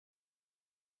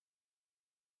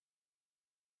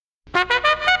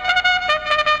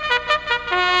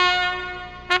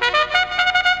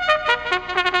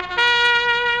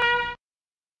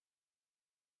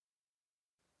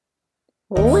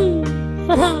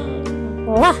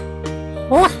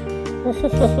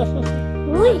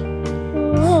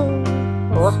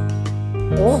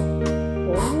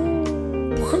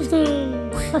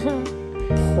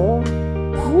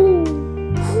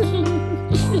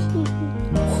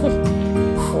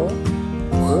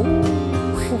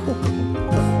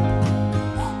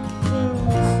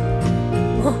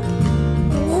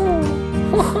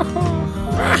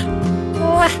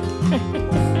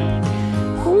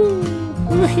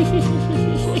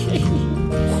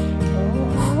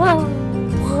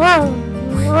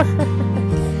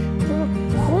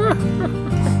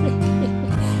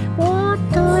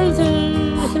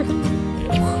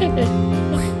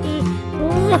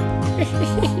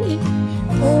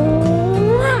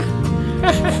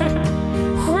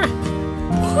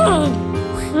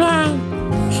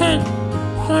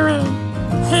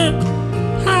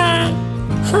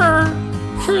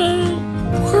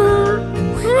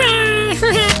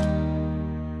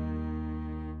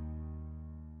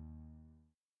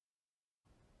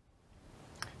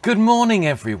Good morning,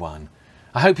 everyone.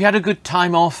 I hope you had a good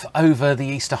time off over the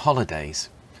Easter holidays,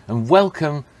 and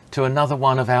welcome to another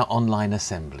one of our online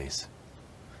assemblies.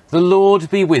 The Lord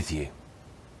be with you.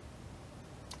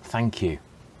 Thank you.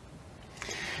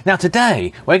 Now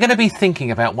today we're going to be thinking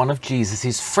about one of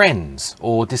Jesus's friends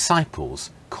or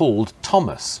disciples called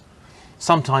Thomas,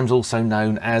 sometimes also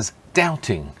known as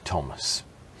Doubting Thomas.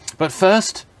 But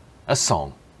first, a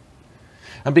song.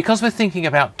 And because we're thinking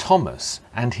about Thomas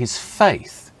and his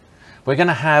faith, we're going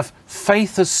to have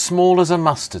Faith as Small as a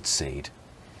Mustard Seed,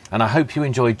 and I hope you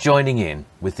enjoy joining in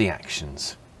with the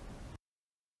actions.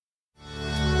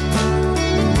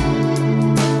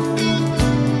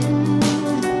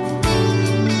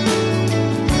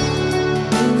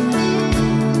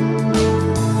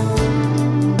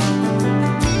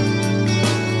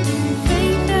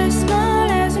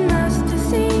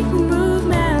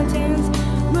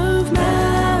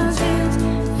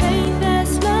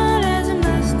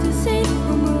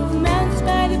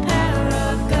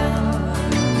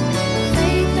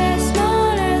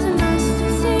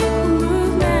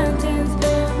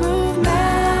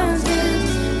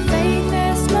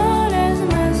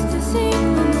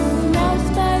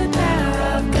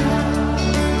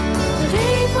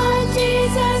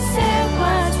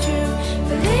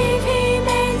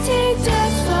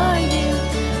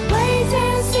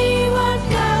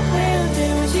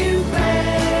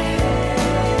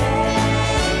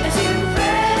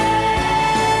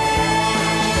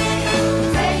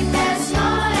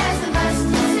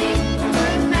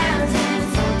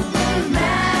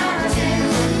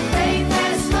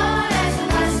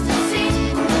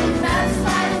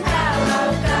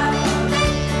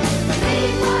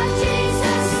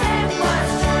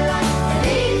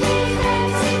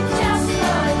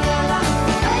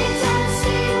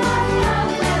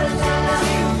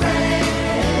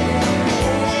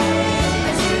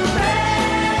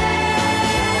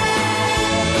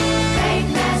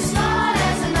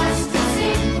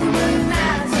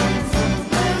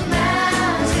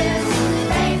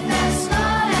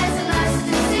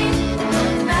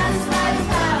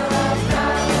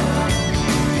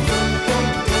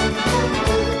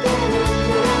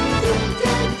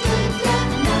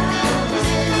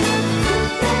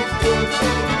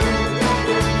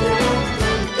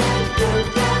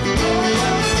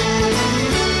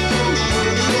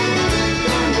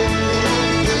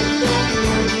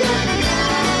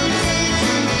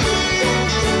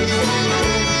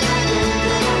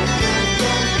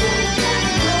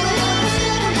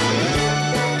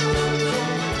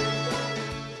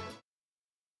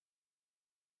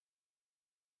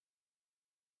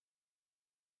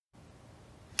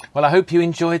 Well, I hope you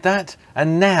enjoyed that.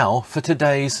 And now for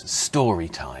today's story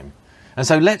time. And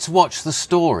so let's watch the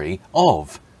story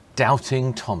of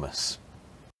Doubting Thomas.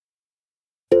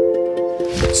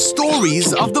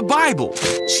 Stories of the Bible.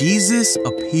 Jesus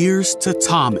appears to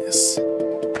Thomas.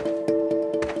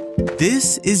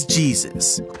 This is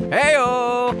Jesus,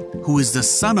 Hey-o! who is the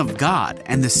Son of God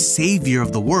and the Savior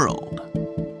of the world.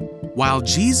 While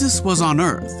Jesus was on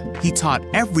earth, he taught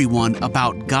everyone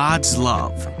about God's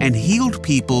love and healed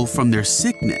people from their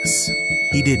sickness.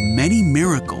 He did many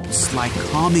miracles like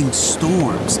calming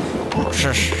storms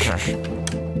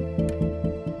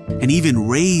and even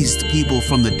raised people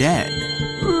from the dead.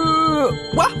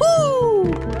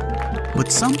 Wahoo!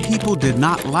 But some people did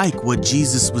not like what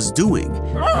Jesus was doing,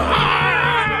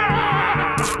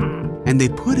 and they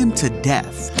put him to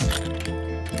death.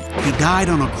 He died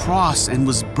on a cross and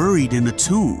was buried in a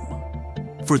tomb.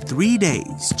 For 3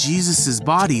 days, Jesus'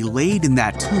 body laid in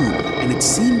that tomb, and it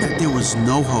seemed that there was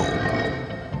no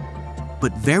hope.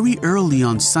 But very early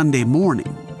on Sunday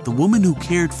morning, the woman who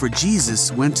cared for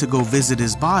Jesus went to go visit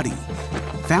his body,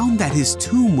 found that his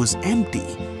tomb was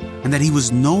empty and that he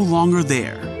was no longer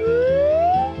there.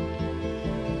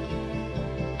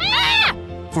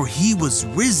 For he was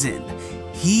risen.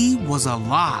 He was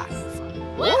alive.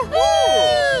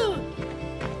 Woohoo!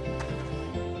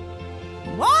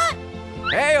 What?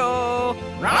 Hey-o!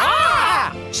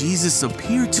 Rah! Jesus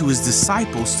appeared to his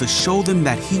disciples to show them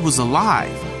that he was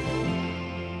alive.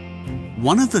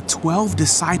 One of the 12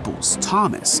 disciples,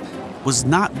 Thomas, was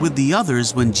not with the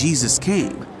others when Jesus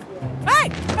came. Hey!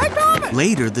 Hey, Thomas!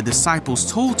 Later, the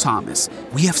disciples told Thomas,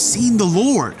 "We have seen the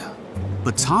Lord."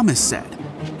 But Thomas said,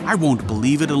 "I won't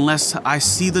believe it unless I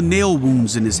see the nail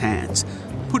wounds in his hands,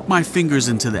 put my fingers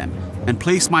into them, and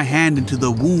place my hand into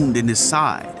the wound in his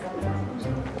side."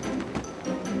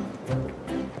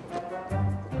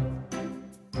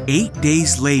 Eight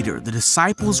days later, the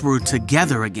disciples were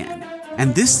together again,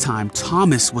 and this time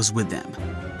Thomas was with them.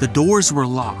 The doors were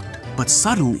locked, but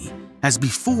suddenly, as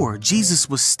before, Jesus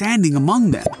was standing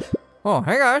among them. Oh,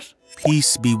 hey guys.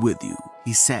 "Peace be with you,"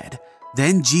 he said.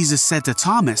 Then Jesus said to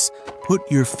Thomas, "Put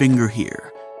your finger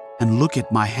here and look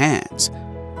at my hands.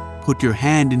 Put your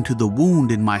hand into the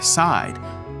wound in my side.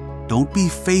 Don't be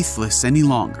faithless any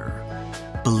longer.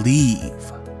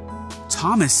 Believe."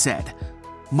 Thomas said,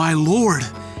 "My Lord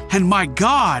and my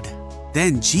God."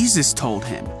 Then Jesus told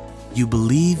him, "You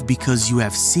believe because you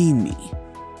have seen me.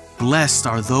 Blessed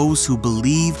are those who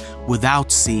believe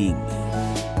without seeing me."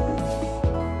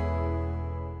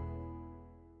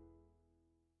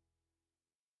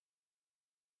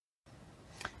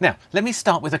 Now, let me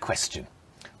start with a question.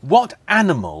 What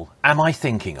animal am I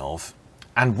thinking of,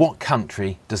 and what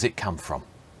country does it come from?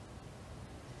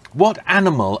 What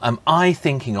animal am I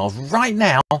thinking of right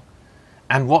now,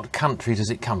 and what country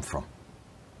does it come from?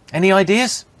 Any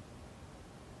ideas?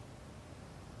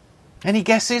 Any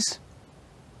guesses?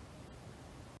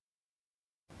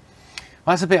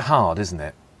 Well, that's a bit hard, isn't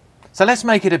it? So let's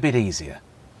make it a bit easier.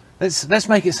 Let's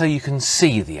make it so you can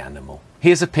see the animal.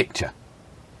 Here's a picture.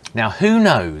 Now, who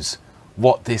knows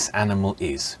what this animal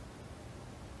is?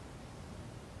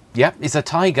 Yep, it's a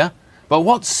tiger, but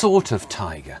what sort of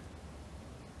tiger?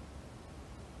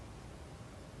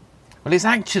 Well, it's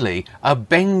actually a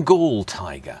Bengal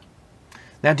tiger.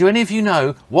 Now, do any of you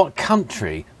know what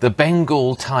country the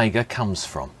Bengal tiger comes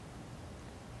from?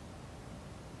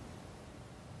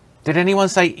 Did anyone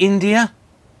say India?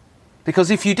 Because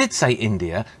if you did say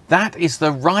India, that is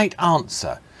the right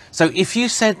answer. So if you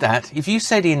said that, if you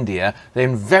said India,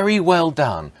 then very well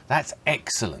done. That's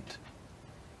excellent.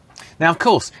 Now, of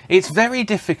course, it's very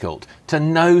difficult to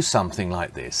know something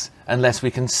like this unless we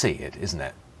can see it, isn't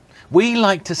it? We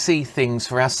like to see things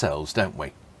for ourselves, don't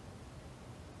we?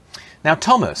 Now,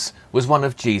 Thomas was one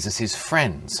of Jesus's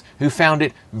friends who found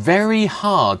it very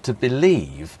hard to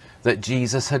believe that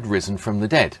Jesus had risen from the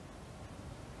dead.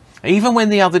 Even when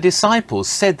the other disciples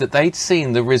said that they'd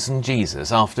seen the risen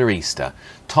Jesus after Easter,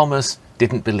 Thomas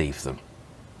didn't believe them.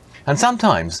 And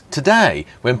sometimes, today,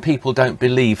 when people don't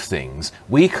believe things,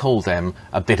 we call them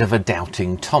a bit of a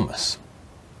doubting Thomas.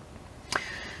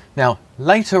 Now,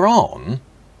 later on,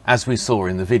 as we saw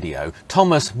in the video,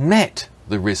 Thomas met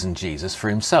the risen Jesus for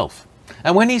himself.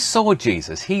 And when he saw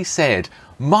Jesus, he said,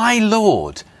 "My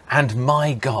Lord and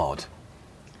my God."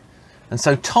 And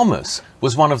so Thomas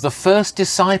was one of the first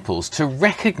disciples to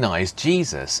recognize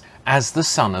Jesus as the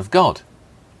Son of God.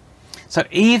 So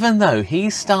even though he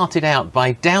started out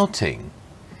by doubting,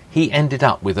 he ended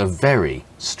up with a very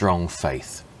strong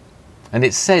faith. And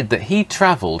it's said that he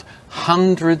travelled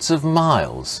hundreds of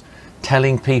miles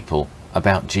telling people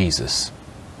about Jesus.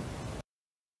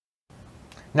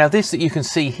 Now, this that you can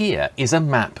see here is a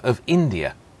map of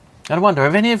India. And I wonder,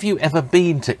 have any of you ever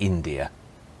been to India?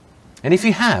 And if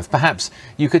you have, perhaps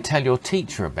you could tell your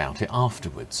teacher about it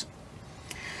afterwards.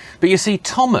 But you see,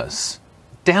 Thomas,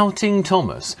 doubting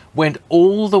Thomas, went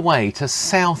all the way to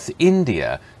South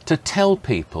India to tell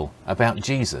people about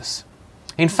Jesus.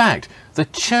 In fact, the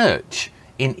church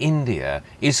in India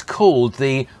is called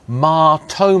the Mar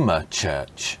Thoma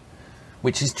Church,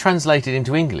 which is translated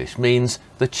into English means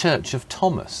the Church of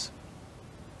Thomas.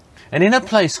 And in a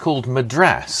place called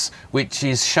Madras, which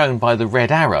is shown by the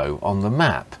red arrow on the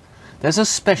map, there's a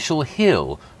special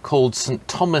hill called St.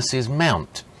 Thomas's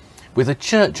Mount, with a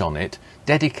church on it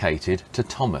dedicated to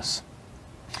Thomas.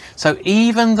 So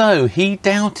even though he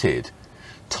doubted,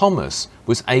 Thomas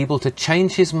was able to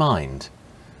change his mind,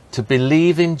 to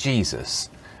believe in Jesus,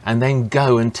 and then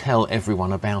go and tell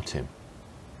everyone about him.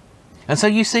 And so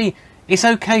you see, it's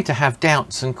okay to have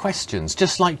doubts and questions,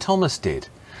 just like Thomas did,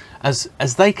 as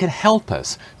they can help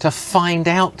us to find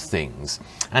out things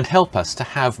and help us to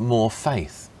have more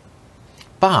faith.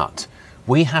 But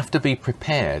we have to be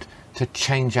prepared to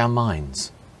change our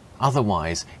minds.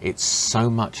 Otherwise, it's so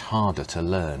much harder to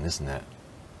learn, isn't it?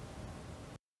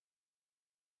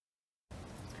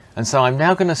 And so I'm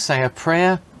now going to say a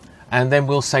prayer, and then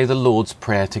we'll say the Lord's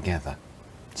Prayer together.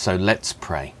 So let's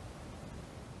pray.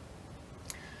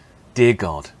 Dear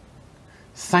God,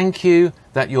 thank you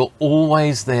that you're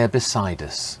always there beside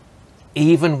us,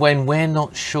 even when we're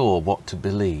not sure what to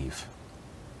believe.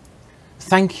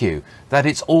 Thank you that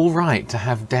it's all right to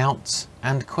have doubts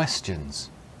and questions.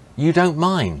 You don't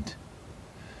mind.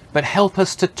 But help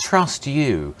us to trust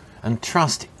you and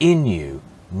trust in you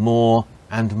more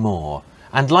and more,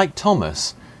 and like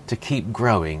Thomas, to keep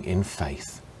growing in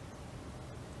faith.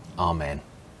 Amen.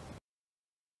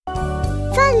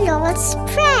 The Lord's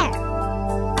Prayer.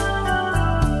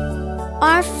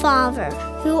 Our Father,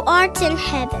 who art in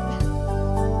heaven,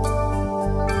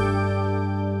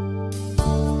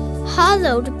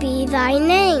 hallowed be thy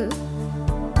name.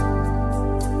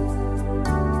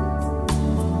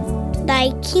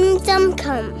 Thy kingdom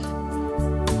come.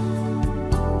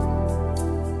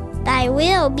 Thy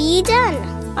will be done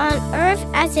on earth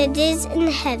as it is in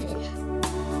heaven.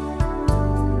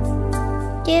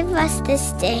 Give us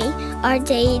this day our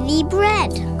daily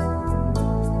bread.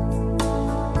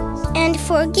 And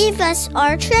forgive us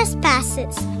our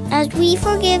trespasses, as we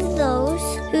forgive those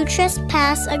who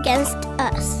trespass against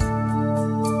us.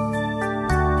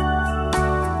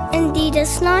 And lead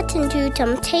us not into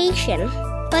temptation,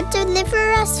 but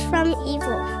deliver us from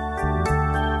evil.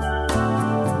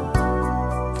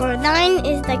 For thine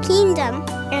is the kingdom,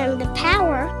 and the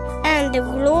power, and the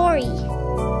glory,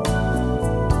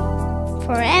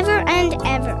 forever and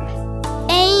ever.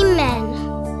 Amen.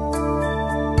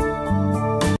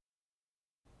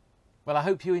 Well, I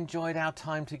hope you enjoyed our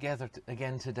time together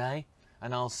again today,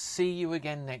 and I'll see you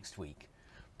again next week.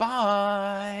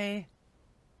 Bye!